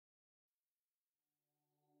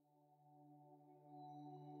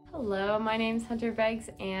Hello, my name is Hunter Beggs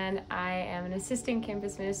and I am an assistant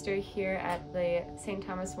campus minister here at the St.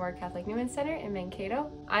 Thomas More Catholic Newman Center in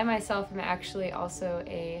Mankato. I myself am actually also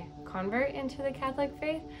a convert into the Catholic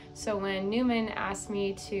faith, so when Newman asked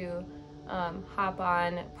me to hop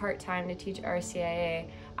on part-time to teach Rcia,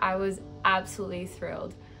 I was absolutely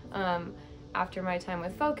thrilled. After my time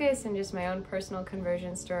with Focus and just my own personal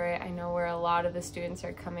conversion story, I know where a lot of the students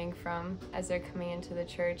are coming from as they're coming into the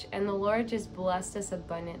church, and the Lord just blessed us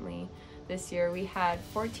abundantly this year. We had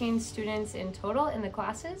 14 students in total in the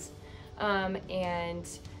classes, and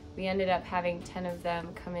we ended up having 10 of them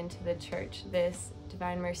come into the church this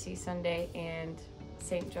Divine Mercy Sunday and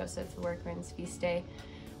St. Joseph the Workman's Feast Day.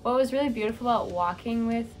 What was really beautiful about walking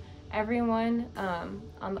with everyone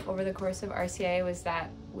over the course of Rcia was that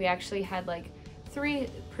we actually had like 3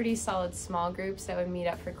 pretty solid small groups that would meet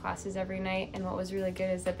up for classes every night, and what was really good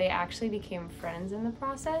is that they actually became friends in the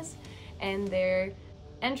process, and their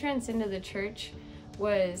entrance into the church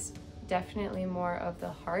was definitely more of the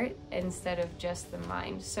heart instead of just the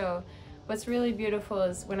mind. So what's really beautiful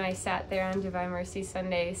is when I sat there on Divine Mercy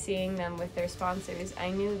Sunday seeing them with their sponsors,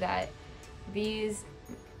 I knew that these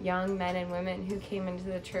young men and women who came into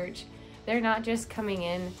the church, they're not just coming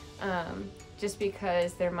in just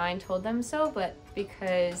because their mind told them so, but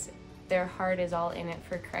because their heart is all in it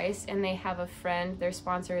for Christ, and they have a friend, their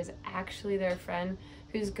sponsor is actually their friend,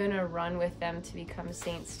 who's gonna run with them to become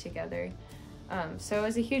saints together. So it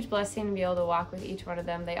was a huge blessing to be able to walk with each one of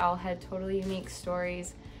them. They all had totally unique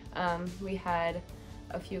stories. We had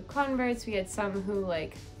a few converts, we had some who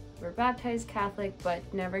were baptized Catholic but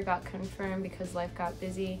never got confirmed because life got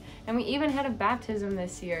busy, and we even had a baptism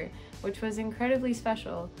this year, which was incredibly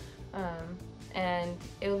special. And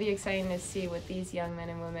it'll be exciting to see what these young men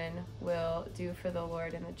and women will do for the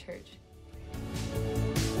Lord and the church.